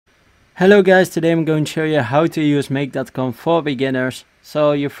Hello guys, today I'm going to show you how to use make.com for beginners.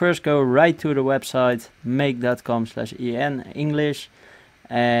 So you first go right to the website make.com/en English,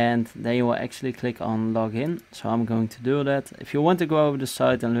 and then you will actually click on login. So I'm going to do that. If you want to go over the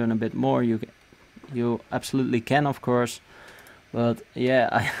site and learn a bit more, you absolutely can, of course. But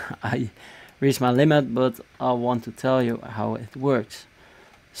yeah, I reached my limit, but I want to tell you how it works.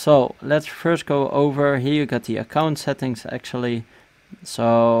 So let's first go over here. You got the account settings actually.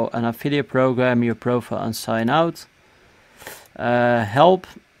 So an affiliate program, your profile and sign out. Help.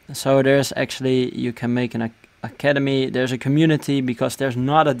 So there's actually, you can make an academy. There's a community because there's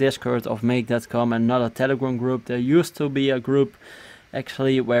not a Discord of make.com and not a Telegram group. There used to be a group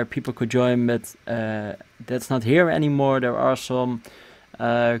actually where people could join, but that's not here anymore. There are some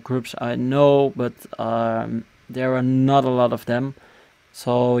groups I know, but there are not a lot of them.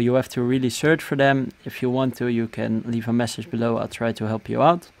 So you have to really search for them. If you want to, you can leave a message below. I'll try to help you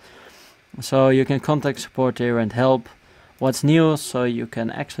out. So you can contact support here and help. What's new? So you can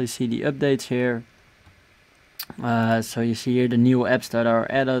actually see the updates here. So you see here the new apps that are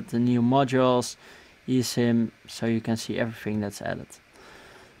added, the new modules, eSIM. So you can see everything that's added.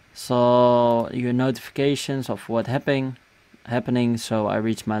 So your notifications of what happening. So I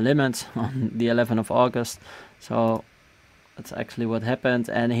reached my limit on the 11th of August. So that's actually what happened,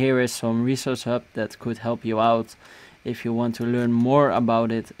 and here is some resource hub that could help you out if you want to learn more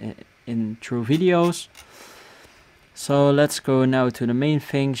about it in through videos. So let's go now to the main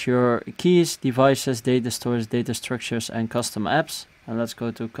things: your keys, devices, data stores, data structures, and custom apps. And let's go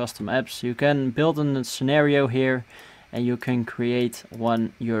to custom apps. You can build a scenario here, and you can create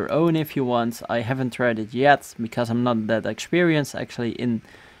one your own if you want. I haven't tried it yet because I'm not that experienced actually in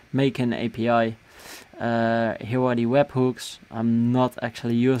making API. Here are the webhooks. I'm not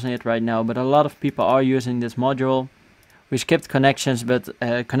actually using it right now, but a lot of people are using this module. We skipped connections, but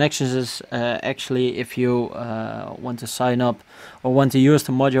connections is actually if you want to sign up or want to use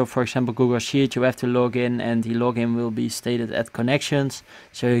the module, for example Google Sheet, you have to log in, and the login will be stated at connections,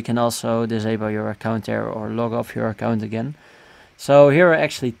 so you can also disable your account there or log off your account again. So here are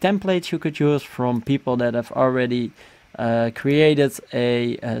actually templates you could use from people that have already created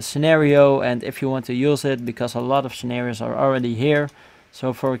a scenario, and if you want to use it, because a lot of scenarios are already here.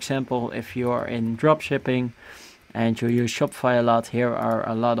 So for example, if you are in dropshipping and you use Shopify a lot, here are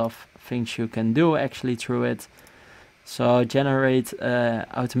a lot of things you can do actually through it. So generate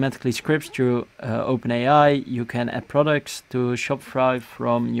automatically scripts through OpenAI. You can add products to Shopify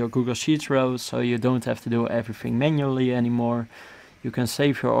from your Google Sheets rows, so you don't have to do everything manually anymore. You can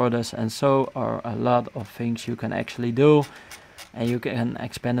save your orders, and so are a lot of things you can actually do, and you can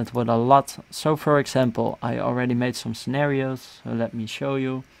expand it with a lot. So for example, I already made some scenarios, so let me show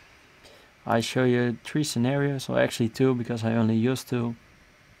you. I show you 3 scenarios, or actually 2 because I only used 2.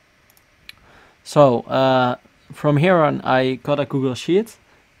 So from here on I got a Google Sheet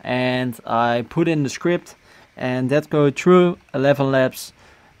and I put in the script, and that go through 11 Labs,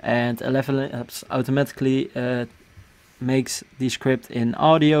 and 11 Labs automatically makes the script in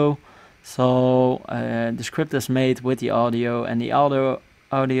audio. So the script is made with the audio, and the audio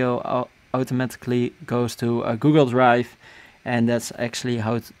automatically goes to a Google Drive, and that's actually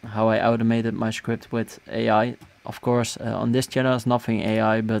how I automated my script with AI. Of course, on this channel is nothing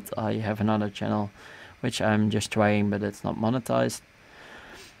AI, but I have another channel which I'm just trying, but it's not monetized.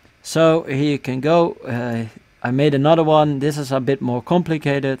 So here you can go. I made another one. This is a bit more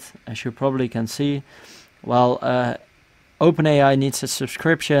complicated, as you probably can see. Well, OpenAI needs a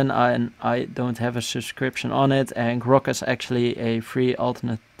subscription, and I don't have a subscription on it, and Grok is actually a free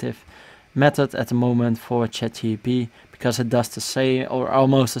alternative method at the moment for chatgpt, because it does the same or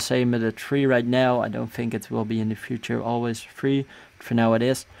almost the same, but it's free right now. I don't think it will be in the future always free, but for now it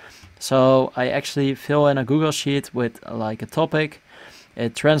is. So I actually fill in a Google Sheet with like a topic.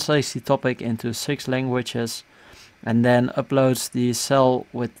 It translates the topic into 6 languages and then uploads the cell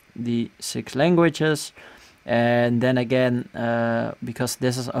with the 6 languages. And then again, because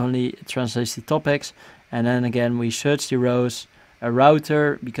this is only translates the topics, and then again we search the rows, a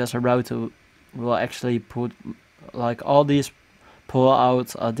router, because a router will actually put like all these, pull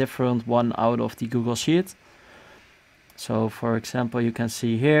out a different one out of the Google Sheet. So for example, you can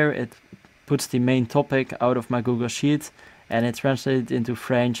see here it puts the main topic out of my Google Sheet and it translates it into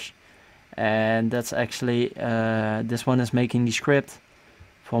French, and that's actually this one is making the script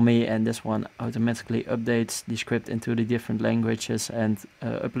for me, and this one automatically updates the script into the different languages and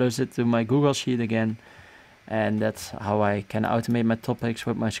uploads it to my Google Sheet again. And that's how I can automate my topics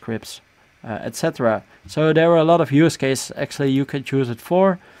with my scripts, etc. So there are a lot of use cases actually you could use it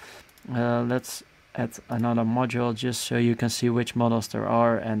for. Let's add another module just so you can see which models there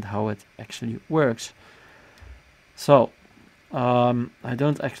are and how it actually works. So I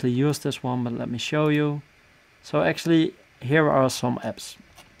don't actually use this one, but let me show you. So actually here are some apps.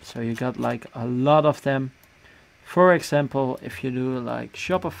 So you got like a lot of them. For example, if you do like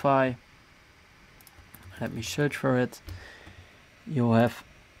Shopify, let me search for it, you have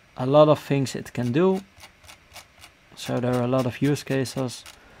a lot of things it can do. So there are a lot of use cases.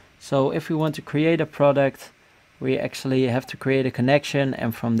 So if we want to create a product, we actually have to create a connection,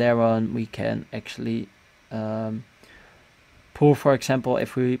 and from there on we can actually pull, for example,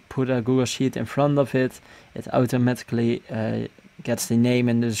 if we put a Google Sheet in front of it, it automatically gets the name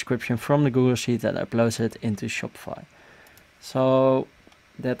and the description from the Google Sheet and uploads it into Shopify. So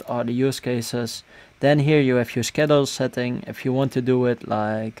that are the use cases. Then here you have your schedule setting. If you want to do it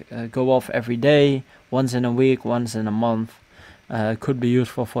like go off every day, once in a week, once in a month, could be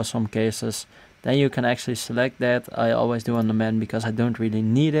useful for some cases. Then you can actually select that. I always do on demand because I don't really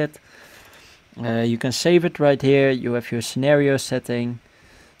need it. You can save it right here. You have your scenario setting.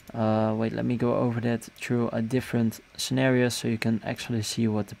 Wait, let me go over that through a different scenario so you can actually see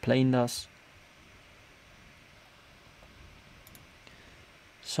what the plane does.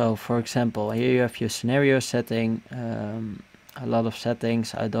 So for example, here you have your scenario setting, a lot of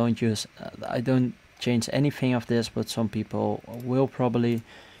settings. I don't change anything of this, but some people will probably.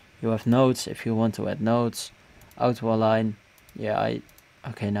 You have notes if you want to add notes, auto align. Yeah,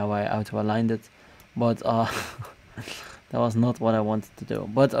 okay, now I auto aligned it, but that was not what I wanted to do.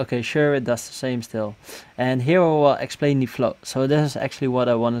 But okay, sure, it does the same still. And here I will explain the flow. So this is actually what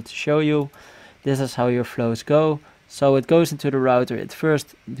I wanted to show you. This is how your flows go. So it goes into the router. It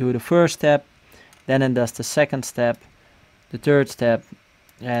first do the first step, then it does the second step, the third step,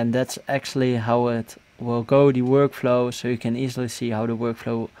 and that's actually how it will go, the workflow. So you can easily see how the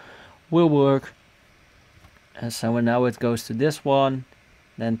workflow will work. And so now it goes to this one,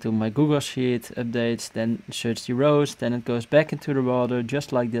 then to my Google Sheet, updates, then search the rows, then it goes back into the router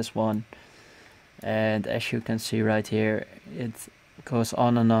just like this one. And as you can see right here, it goes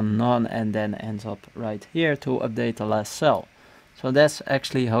on and on and on, and then ends up right here to update the last cell. So that's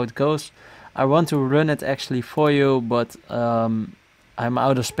actually how it goes. I want to run it actually for you, but I'm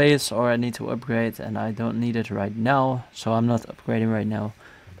out of space or I need to upgrade and I don't need it right now, so I'm not upgrading right now,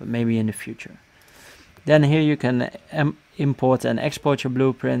 but maybe in the future. Then here you can import and export your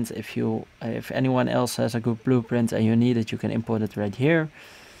blueprint. If anyone else has a good blueprint and you need it, you can import it right here.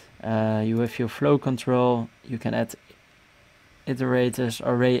 You have your flow control. You can add iterators,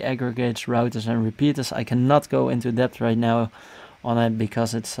 array aggregates, routers and repeaters. I cannot go into depth right now on it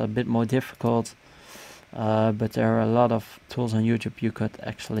because it's a bit more difficult. But there are a lot of tools on YouTube. You could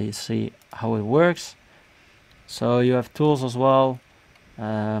actually see how it works. So you have tools as well.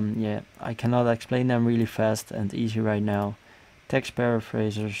 Yeah, I cannot explain them really fast and easy right now. Text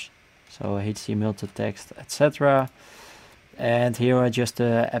paraphrasers, so HTML to text, etc. And here are just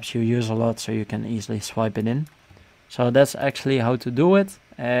the apps you use a lot, so you can easily swipe it in. So that's actually how to do it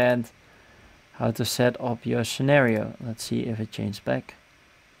and how to set up your scenario. Let's see if it changed back.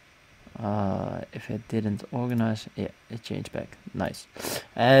 If it didn't organize, yeah, it changed back. Nice.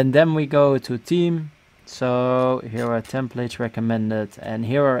 And then we go to theme. So here are templates recommended, and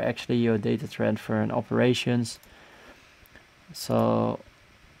here are actually your data transfer and operations. So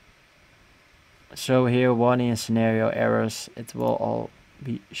here warning and scenario errors, it will all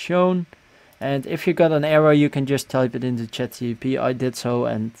be shown. And if you got an error, you can just type it into chatgpt. I did so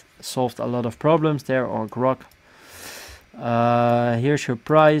and solved a lot of problems there, or Grok. Here's your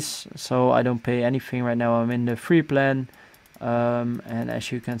price. So I don't pay anything right now. I'm in the free plan. And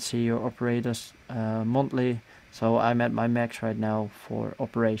as you can see, your operators monthly. So I'm at my max right now for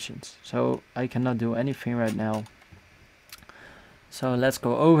operations. So I cannot do anything right now. So let's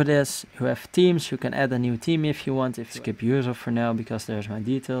go over this. You have themes. You can add a new theme if you want. If you skip user for now because there's my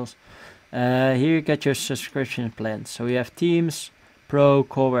details. Here you get your subscription plans. So you have themes, pro,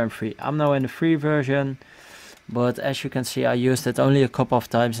 core and free. I'm now in the free version. But as you can see, I used it only a couple of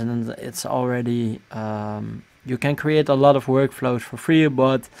times and it's already... you can create a lot of workflows for free,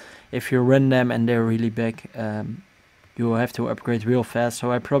 but if you run them and they're really big, you have to upgrade real fast.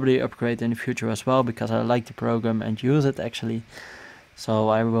 So I probably upgrade in the future as well because I like the program and use it actually. So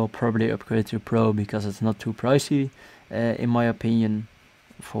I will probably upgrade to Pro because it's not too pricey, in my opinion,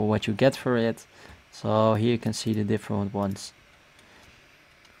 for what you get for it. So here you can see the different ones.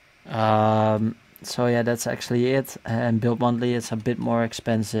 So yeah, that's actually it. And build monthly, it's a bit more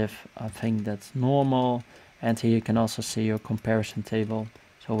expensive. I think that's normal. And here you can also see your comparison table,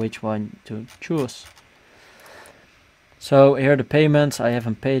 so which one to choose. So here are the payments. I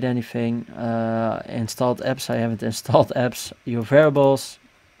haven't paid anything. Installed apps. I haven't installed apps. Your variables.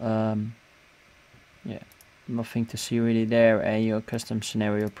 Yeah, nothing to see really there. And your custom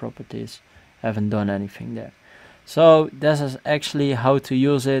scenario properties. Haven't done anything there. So this is actually how to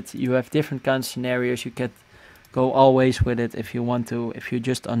use it. You have different kinds of scenarios. You can go always with it if you want to, if you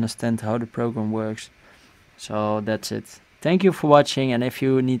just understand how the program works. So that's it. Thank you for watching, and if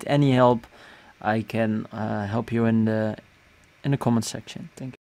you need any help, I can help you in the comment section. Thank you.